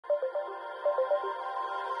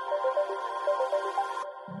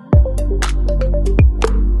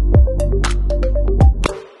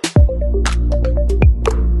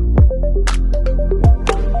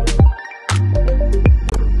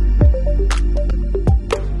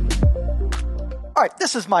All right,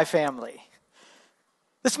 this is my family.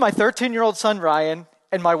 This is my 13-year-old son, Ryan,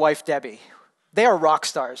 and my wife, Debbie. They are rock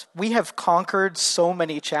stars. We have conquered so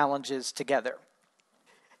many challenges together.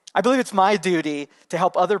 I believe it's my duty to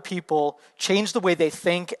help other people change the way they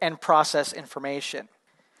think and process information.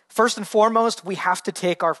 First and foremost, we have to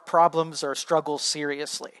take our problems or struggles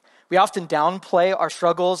seriously. We often downplay our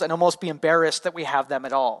struggles and almost be embarrassed that we have them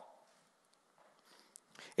at all.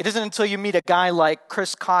 It isn't until you meet a guy like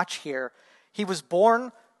Chris Koch here. He was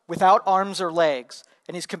born without arms or legs,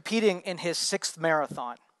 and he's competing in his 6th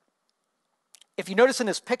marathon. If you notice in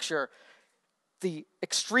this picture, the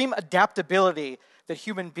extreme adaptability that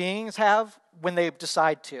human beings have when they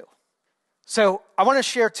decide to. So I want to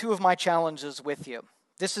share 2 of my challenges with you.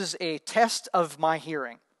 This is a test of my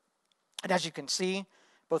hearing. And as you can see,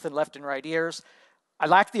 both in left and right ears, I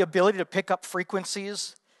lack the ability to pick up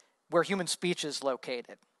frequencies where human speech is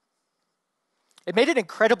located. It made it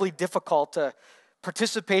incredibly difficult to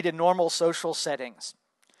participate in normal social settings.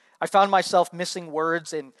 I found myself missing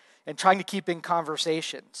words and trying to keep in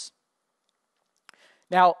conversations.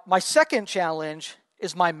 Now, my second challenge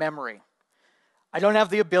is my memory. I don't have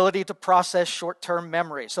the ability to process short-term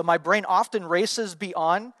memory, so my brain often races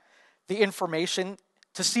beyond the information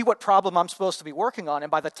to see what problem I'm supposed to be working on, and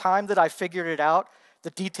by the time that I figured it out, the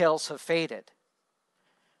details have faded.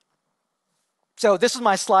 So this is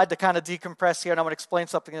my slide to kind of decompress here, and I'm going to explain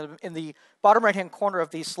something. In the bottom right-hand corner of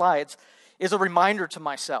these slides is a reminder to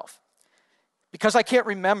myself. Because I can't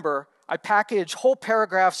remember, I package whole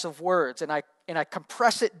paragraphs of words, and I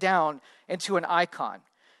compress it down into an icon.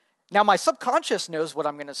 Now, my subconscious knows what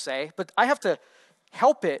I'm going to say, but I have to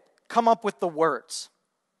help it come up with the words.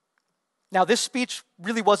 Now, this speech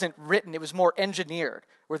really wasn't written. It was more engineered,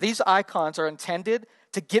 where these icons are intended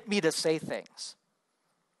to get me to say things.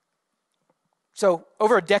 So,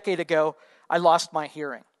 over a decade ago, I lost my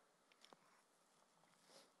hearing.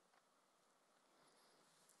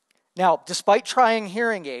 Now, despite trying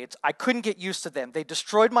hearing aids, I couldn't get used to them. They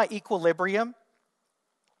destroyed my equilibrium,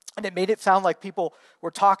 and it made it sound like people were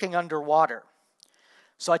talking underwater.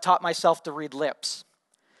 So I taught myself to read lips.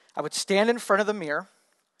 I would stand in front of the mirror,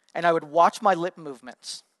 and I would watch my lip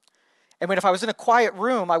movements. And if I was in a quiet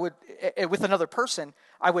room, I would, with another person,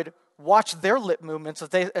 I would watch their lip movements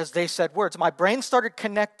as they said words. My brain started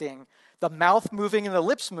connecting the mouth moving and the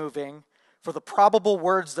lips moving for the probable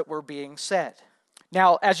words that were being said.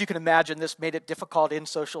 Now, as you can imagine, this made it difficult in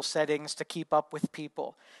social settings to keep up with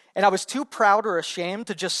people. And I was too proud or ashamed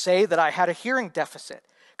to just say that I had a hearing deficit,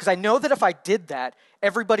 because I know that if I did that,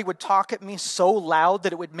 everybody would talk at me so loud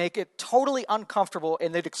that it would make it totally uncomfortable,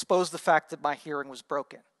 and they'd expose the fact that my hearing was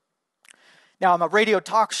broken. Now, I'm a radio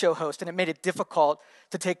talk show host, and it made it difficult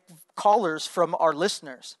to take callers from our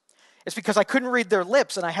listeners. It's because I couldn't read their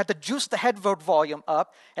lips, and I had to juice the headphone volume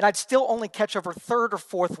up, and I'd still only catch over 3rd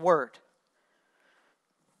or 4th word.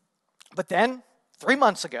 But then, 3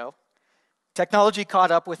 months ago, technology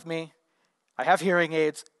caught up with me. I have hearing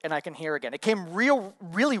aids, and I can hear again. It came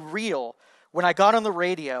really real when I got on the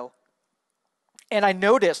radio, and I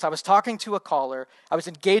noticed I was talking to a caller. I was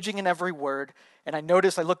engaging in every word, and I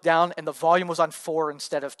looked down, and the volume was on 4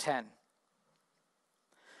 instead of 10.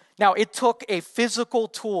 Now, it took a physical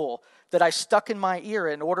tool that I stuck in my ear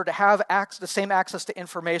in order to have the same access to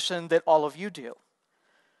information that all of you do.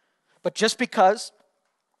 But just because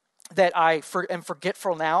that I am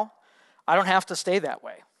forgetful now, I don't have to stay that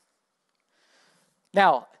way.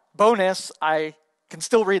 Now, bonus, I can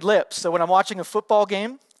still read lips. So when I'm watching a football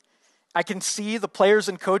game, I can see the players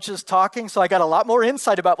and coaches talking, so I got a lot more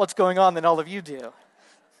insight about what's going on than all of you do.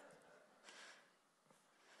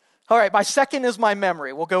 All right, my second is my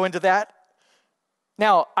memory. We'll go into that.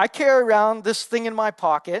 Now, I carry around this thing in my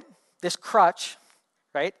pocket, this crutch,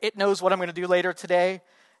 right? It knows what I'm going to do later today. It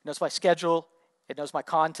knows my schedule. It knows my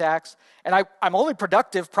contacts. And I'm only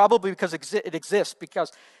productive probably because it exists,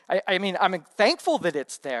 because, I'm thankful that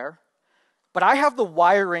it's there, but I have the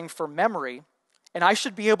wiring for memory, and I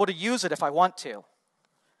should be able to use it if I want to.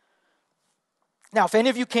 Now, if any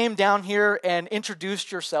of you came down here and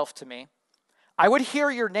introduced yourself to me, I would hear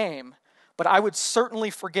your name, but I would certainly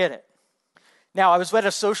forget it. Now, I was at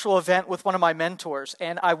a social event with one of my mentors,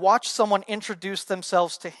 and I watched someone introduce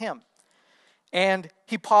themselves to him. And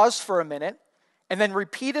he paused for a minute, and then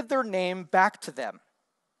repeated their name back to them.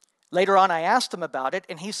 Later on, I asked him about it,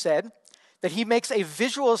 and he said that he makes a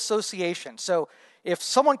visual association. So if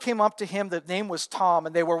someone came up to him, the name was Tom,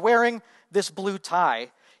 and they were wearing this blue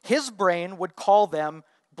tie, his brain would call them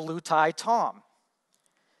Blue Tie Tom.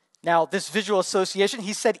 Now, this visual association,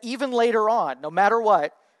 he said even later on, no matter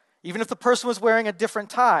what, even if the person was wearing a different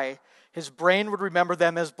tie, his brain would remember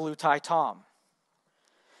them as Blue Tie Tom.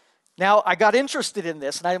 Now, I got interested in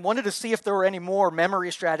this, and I wanted to see if there were any more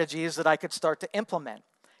memory strategies that I could start to implement.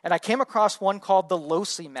 And I came across one called the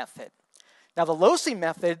LOCI method. Now, the LOCI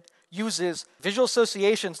method uses visual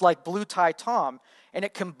associations like Blue Tie Tom, and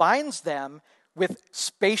it combines them with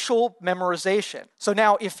spatial memorization. So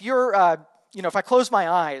now, if you're, if I close my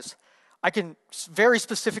eyes, I can very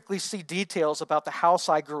specifically see details about the house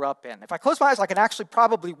I grew up in. If I close my eyes, I can actually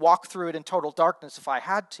probably walk through it in total darkness if I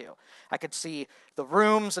had to. I could see the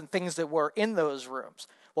rooms and things that were in those rooms.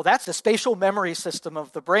 Well, that's the spatial memory system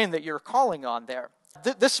of the brain that you're calling on there.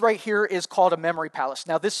 This right here is called a memory palace.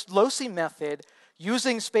 Now, this LOCI method,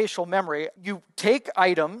 using spatial memory, you take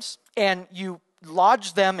items and you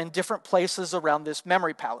lodge them in different places around this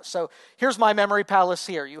memory palace. So here's my memory palace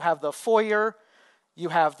here. You have the foyer, you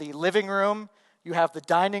have the living room, you have the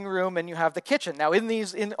dining room, and you have the kitchen. Now,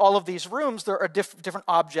 in all of these rooms, there are different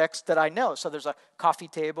objects that I know. So there's a coffee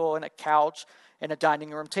table and a couch and a dining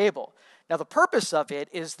room table. Now, the purpose of it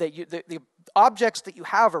is that the objects that you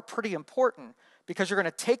have are pretty important because you're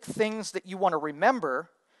going to take things that you want to remember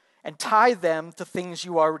and tie them to things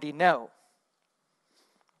you already know.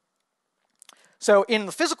 So in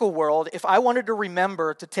the physical world, if I wanted to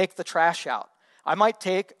remember to take the trash out, I might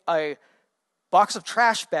take a box of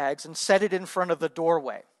trash bags and set it in front of the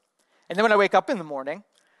doorway. And then when I wake up in the morning,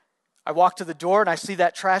 I walk to the door and I see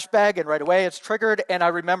that trash bag, and right away it's triggered, and I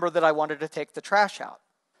remember that I wanted to take the trash out.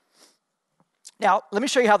 Now, let me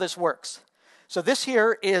show you how this works. So this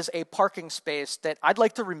here is a parking space that I'd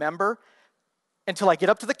like to remember until I get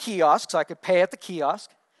up to the kiosk so I could pay at the kiosk,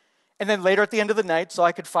 and then later at the end of the night so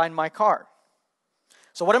I could find my car.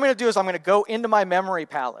 So what I'm going to do is I'm going to go into my memory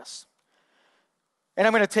palace, and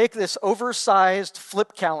I'm going to take this oversized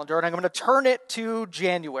flip calendar, and I'm going to turn it to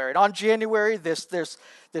January. And on January, there's this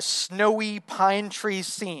snowy pine tree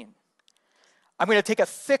scene. I'm going to take a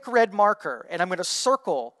thick red marker, and I'm going to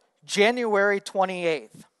circle January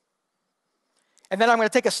 28th. And then I'm going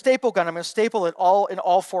to take a staple gun. I'm going to staple it all in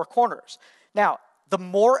all four corners. Now, the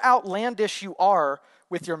more outlandish you are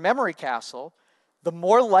with your memory castle, the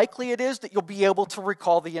more likely it is that you'll be able to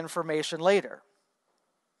recall the information later.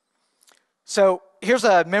 So here's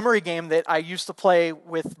a memory game that I used to play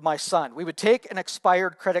with my son. We would take an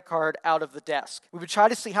expired credit card out of the desk. We would try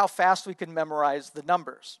to see how fast we could memorize the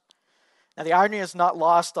numbers. Now, the irony is not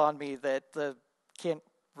lost on me that can't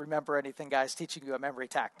remember anything, guys, teaching you a memory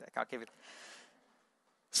tactic. I'll give you.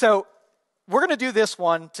 So we're going to do this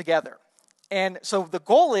one together. And so the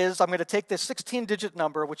goal is I'm going to take this 16-digit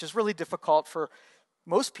number, which is really difficult for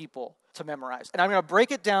most people to memorize, and I'm going to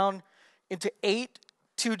break it down into 8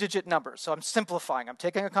 two-digit numbers. So I'm simplifying. I'm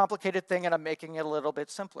taking a complicated thing and I'm making it a little bit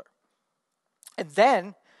simpler. And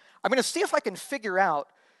then I'm going to see if I can figure out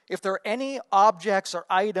if there are any objects or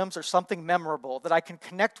items or something memorable that I can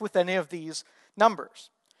connect with any of these numbers.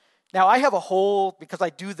 Now, I have a whole, because I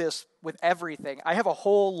do this with everything, I have a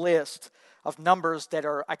whole list of numbers that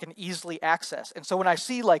I can easily access. And so when I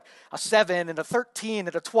see like a 7 and a 13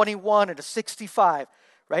 and a 21 and a 65,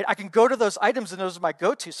 right, I can go to those items and those are my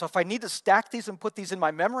go-to. So if I need to stack these and put these in my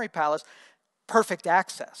memory palace, perfect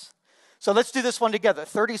access. So let's do this one together.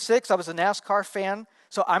 36, I was a NASCAR fan,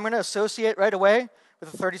 so I'm going to associate right away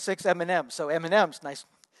with the 36 M&M. So M&M's,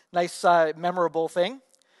 nice memorable thing.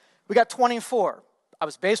 We got 24. I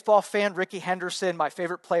was a baseball fan, Ricky Henderson, my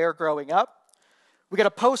favorite player growing up. We got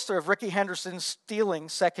a poster of Ricky Henderson stealing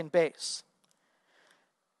second base.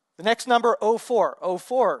 The next number, 04.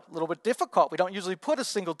 04, a little bit difficult. We don't usually put a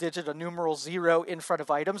single digit, a numeral 0 in front of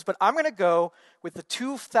items, but I'm going to go with the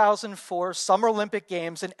 2004 Summer Olympic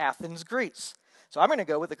Games in Athens, Greece. So I'm going to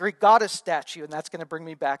go with the Greek goddess statue, and that's going to bring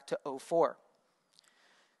me back to 04.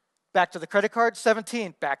 Back to the credit card,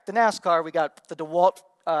 17. Back to NASCAR. We got the DeWalt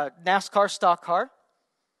NASCAR stock car.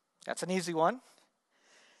 That's an easy one.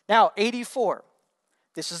 Now, 84.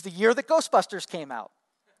 This is the year that Ghostbusters came out.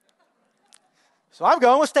 So I'm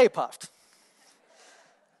going with Stay Puft.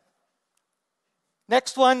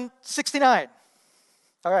 Next one, 69.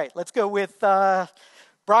 All right, let's go with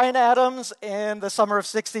Bryan Adams and the summer of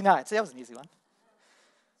 69. See, that was an easy one.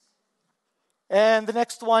 And the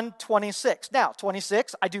next one, 26. Now,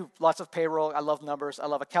 26, I do lots of payroll. I love numbers. I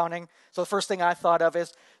love accounting. So the first thing I thought of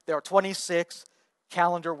is there are 26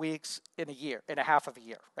 calendar weeks in a year, in a half of a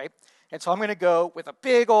year, right? And so I'm going to go with a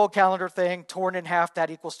big old calendar thing, torn in half. That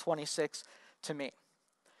equals 26 to me.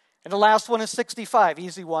 And the last one is 65,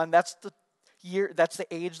 easy one. That's the that's the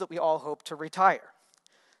age that we all hope to retire.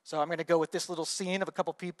 So I'm going to go with this little scene of a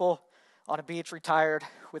couple people on a beach retired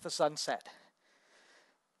with a sunset.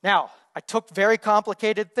 Now, I took a very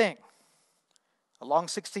complicated thing, a long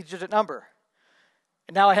 16-digit number,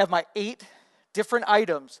 and now I have my 8 different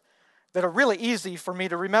items that are really easy for me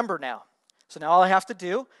to remember now. So now all I have to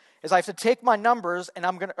do is I have to take my numbers, and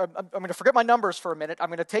I'm going to forget my numbers for a minute. I'm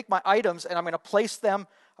going to take my items, and I'm going to place them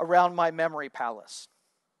around my memory palace.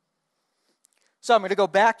 So I'm going to go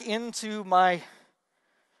back into my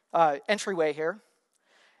entryway here,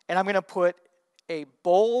 and I'm going to put a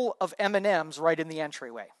bowl of M&Ms right in the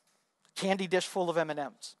entryway, candy dish full of M&Ms.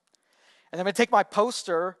 And I'm going to take my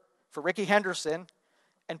poster for Ricky Henderson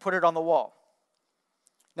and put it on the wall.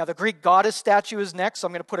 Now the Greek goddess statue is next, so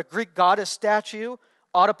I'm going to put a Greek goddess statue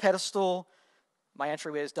on a pedestal. My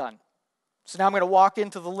entryway is done. So now I'm going to walk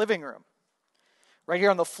into the living room. Right here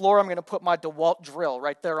on the floor, I'm going to put my DeWalt drill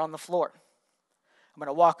right there on the floor. I'm going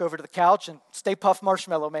to walk over to the couch and Stay Puft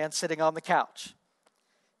Marshmallow Man sitting on the couch.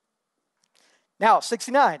 Now,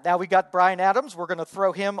 69. Now we got Bryan Adams. We're going to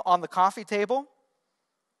throw him on the coffee table.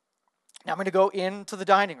 Now I'm going to go into the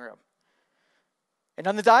dining room. And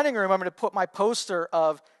on the dining room, I'm going to put my poster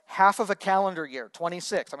of half of a calendar year,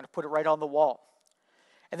 26. I'm going to put it right on the wall.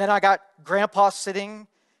 And then I got Grandpa sitting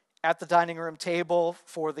at the dining room table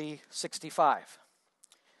for the 65.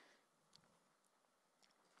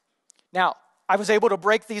 Now, I was able to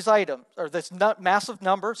break these items, or this massive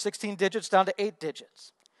number, 16 digits, down to 8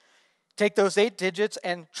 digits. Take those 8 digits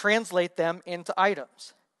and translate them into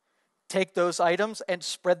items. Take those items and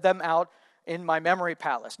spread them out in my memory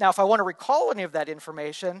palace. Now, if I want to recall any of that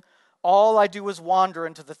information, all I do is wander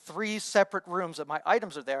into the 3 separate rooms that my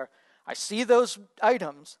items are there. I see those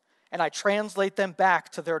items, and I translate them back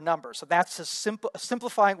to their number. So that's a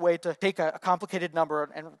simplifying way to take a complicated number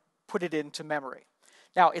and put it into memory.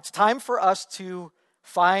 Now, it's time for us to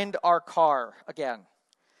find our car again.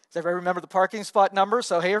 Does everybody remember the parking spot number?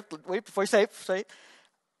 So here, wait, before you say it,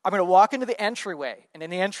 I'm going to walk into the entryway. And in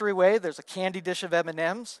the entryway, there's a candy dish of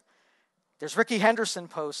M&Ms. There's Ricky Henderson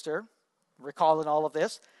poster, recalling all of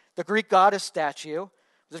this. The Greek goddess statue.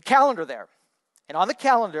 There's a calendar there. And on the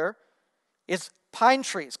calendar is pine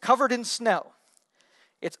trees covered in snow.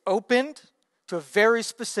 It's opened to a very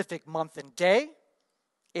specific month and day.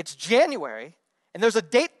 It's January. And there's a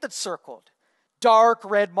date that's circled, dark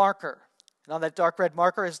red marker. And on that dark red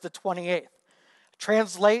marker is the 28th.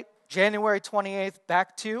 Translate January 28th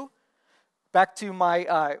back to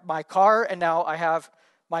my car, and now I have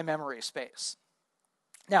my memory space.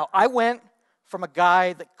 Now, I went from a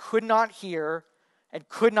guy that could not hear and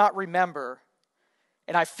could not remember,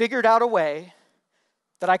 and I figured out a way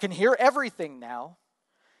that I can hear everything now,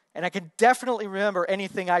 and I can definitely remember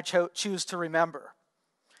anything I choose to remember.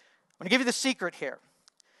 I'm going to give you the secret here.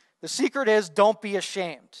 The secret is don't be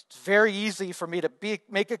ashamed. It's very easy for me to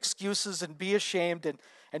make excuses and be ashamed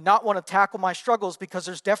and not want to tackle my struggles because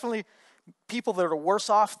there's definitely people that are worse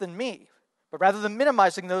off than me. But rather than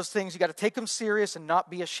minimizing those things, you got to take them serious and not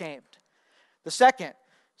be ashamed. The second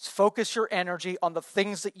is focus your energy on the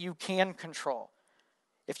things that you can control.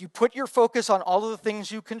 If you put your focus on all of the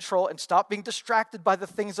things you control and stop being distracted by the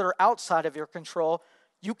things that are outside of your control,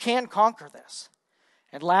 you can conquer this.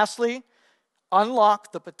 And lastly,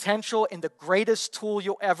 unlock the potential in the greatest tool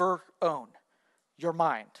you'll ever own, your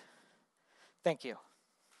mind. Thank you.